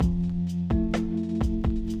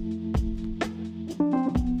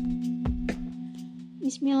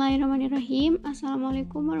Bismillahirrahmanirrahim.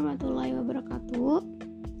 Assalamualaikum warahmatullahi wabarakatuh.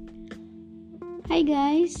 Hi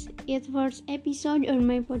guys, it's first episode on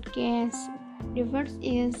my podcast. The first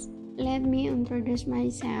is let me introduce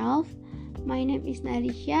myself. My name is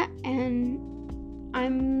Narisha and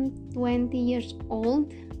I'm 20 years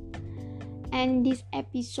old. And this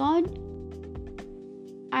episode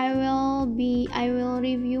I will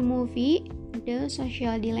review movie The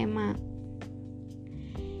Social Dilemma.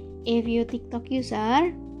 If you TikTok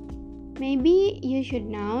user, maybe you should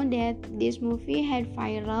know that this movie had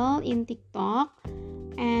viral in TikTok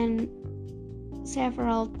and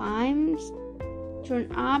several times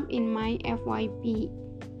turned up in my FYP.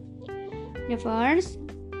 The first,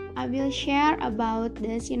 I will share about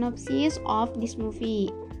the synopsis of this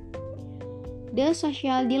movie. The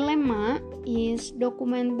Social Dilemma is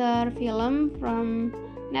documentary film from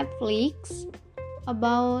Netflix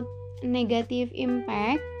about negative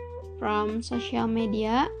impact from social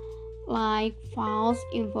media like false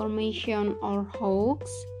information or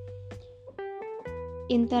hoax,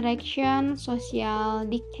 interaction social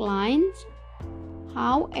declines,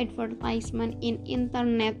 how advertisement in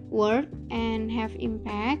internet work and have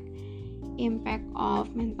impact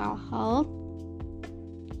of mental health,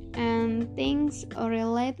 and things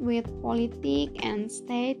relate with politics and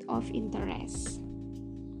state of interest.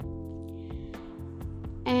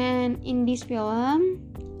 And in this film,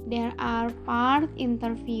 there are part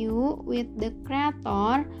interview with the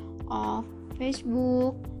creator of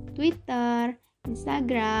Facebook, Twitter,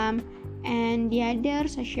 Instagram, and the other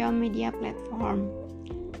social media platform.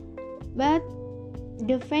 But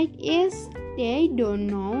the fact is they don't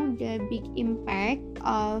know the big impact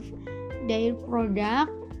of their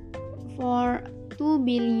product for 2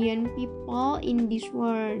 billion people in this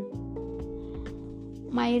world.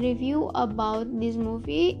 My review about this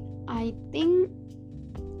movie, I think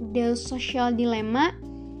The Social Dilemma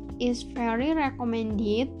is very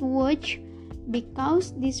recommended to watch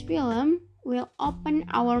because this film will open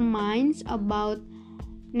our minds about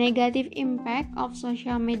negative impact of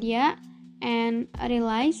social media and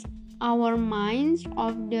realize our minds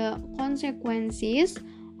of the consequences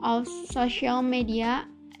of social media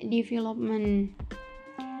development.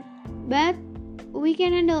 But we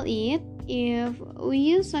can handle it if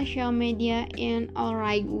we use social media in a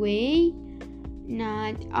right way,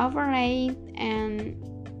 not overrate and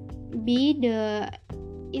be the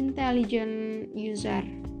intelligent user.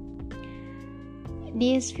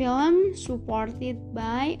 This film supported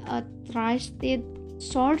by a trusted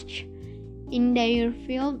source in their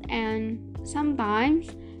field, and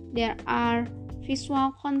sometimes there are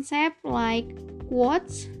visual concepts like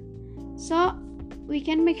quotes, so we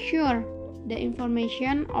can make sure the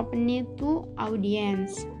information opened to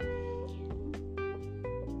audience.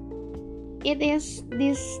 It is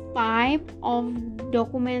this type of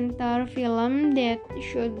documentary film that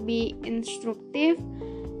should be instructive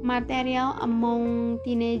material among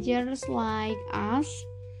teenagers like us.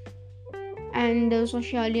 And The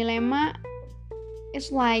Social Dilemma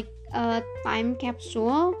is like a time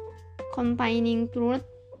capsule containing truth,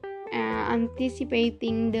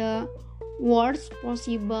 anticipating the worst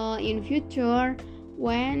possible in future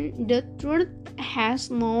when the truth has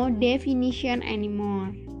no definition anymore.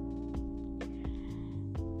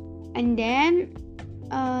 And then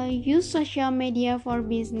use social media for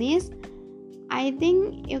business. I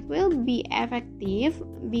think it will be effective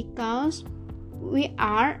because we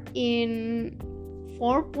are in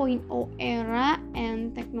 4.0 era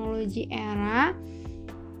and technology era.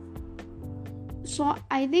 So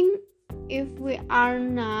I think if we are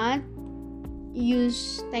not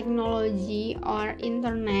use technology or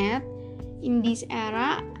internet in this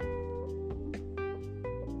era,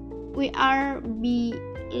 we are be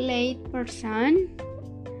late person.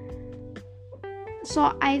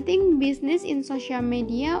 So I think business in social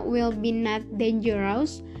media will be not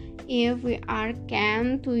dangerous if we are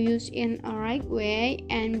can to use in a right way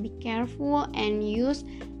and be careful and use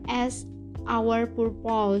as our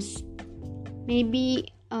purpose. Maybe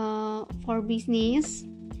for business.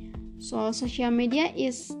 So social media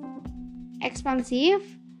is expensive,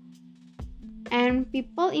 and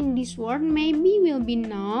people in this world maybe will be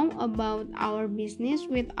know about our business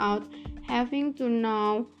without having to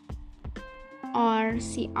know or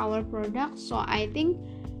see our product. So I think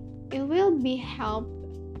it will be help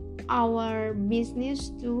our business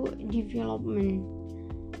to development.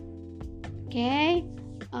 Okay,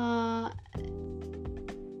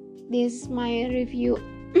 this is my review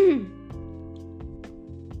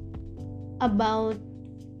about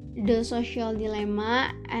The Social Dilemma,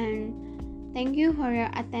 and thank you for your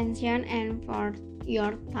attention and for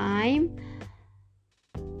your time.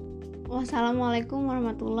 Wassalamualaikum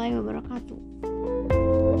warahmatullahi wabarakatuh.